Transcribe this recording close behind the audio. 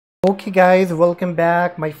Okay guys, welcome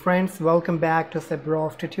back my friends, welcome back to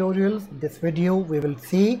SebRauf tutorials. This video we will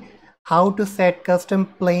see how to set custom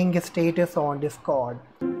playing status on Discord.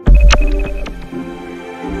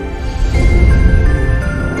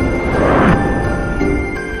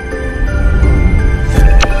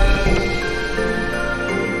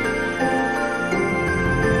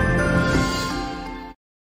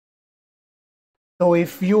 So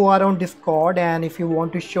if you are on Discord and if you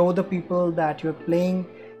want to show the people that you're playing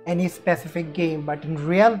any specific game but in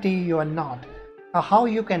reality you are not, how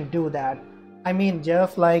you can do that? I mean,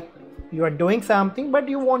 just like you are doing something but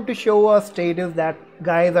you want to show a status that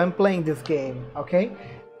guys, I'm playing this game. Okay,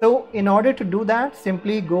 so in order to do that,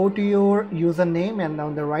 simply go to your username and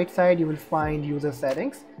on the right side you will find user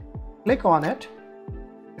settings. Click on it,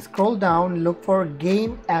 scroll down, look for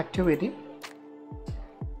game activity.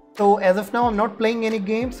 So as of now I'm not playing any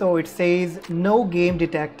game, so it says no game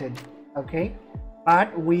detected. Okay,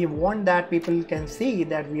 but we want that people can see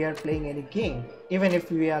that we are playing any game even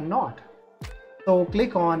if we are not. So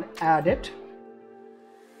click on add it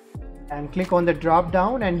and click on the drop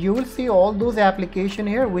down and you will see all those applications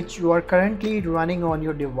here which you are currently running on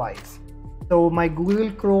your device. So my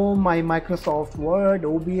Google Chrome, my Microsoft Word,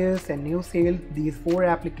 OBS and New Sales, these 4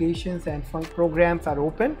 applications and programs are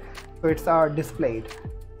open, so it's are displayed.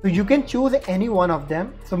 So you can choose any one of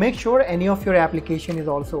them, so make sure any of your application is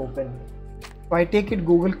also open. So I take it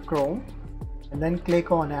Google Chrome and then click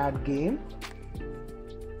on add game,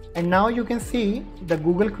 and now you can see the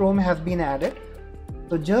Google Chrome has been added.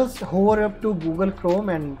 So just hover up to Google Chrome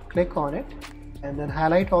and click on it and then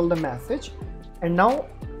highlight all the message, and now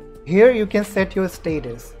here you can set your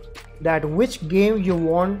status that which game you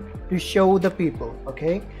want to show the people.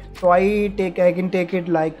 Okay, so I can take it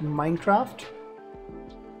like Minecraft.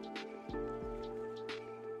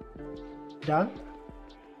 Done.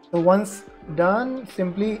 So once done,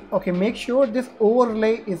 simply make sure this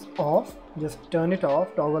overlay is off, just turn it off,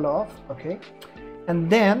 toggle off. Okay, and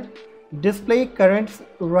then display current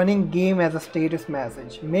running game as a status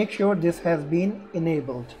message, make sure this has been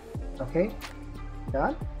enabled. Okay,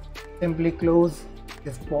 done. Simply close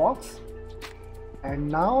this box and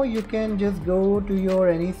now you can just go to your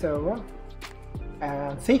any server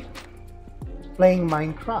and see playing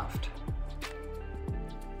Minecraft.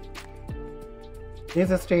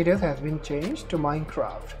 This status has been changed to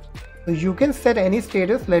Minecraft. So you can set any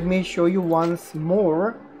status. Let me show you once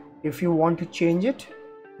more. If you want to change it,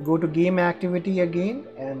 go to game activity again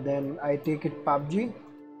and then I take it PUBG.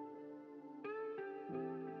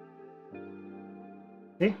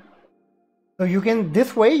 See? So you can,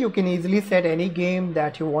 this way you can easily set any game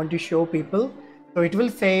that you want to show people. So it will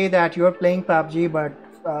say that you are playing PUBG but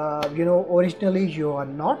originally you are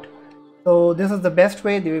not. So this is the best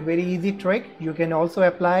way, the very easy trick. You can also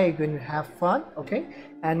apply, you can have fun. Okay,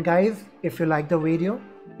 and guys, if you like the video,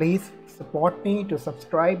 please support me to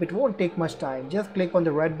subscribe. It won't take much time, just click on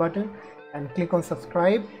the red button and click on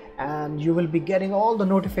subscribe and you will be getting all the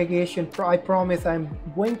notification. I promise I'm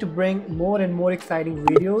going to bring more and more exciting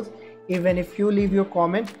videos. Even if you leave your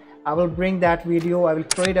comment, I will bring that video, I will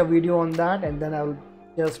create a video on that and then I will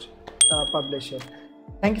just publish it.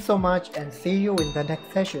 Thank you so much and see you in the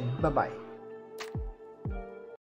next session. Bye bye.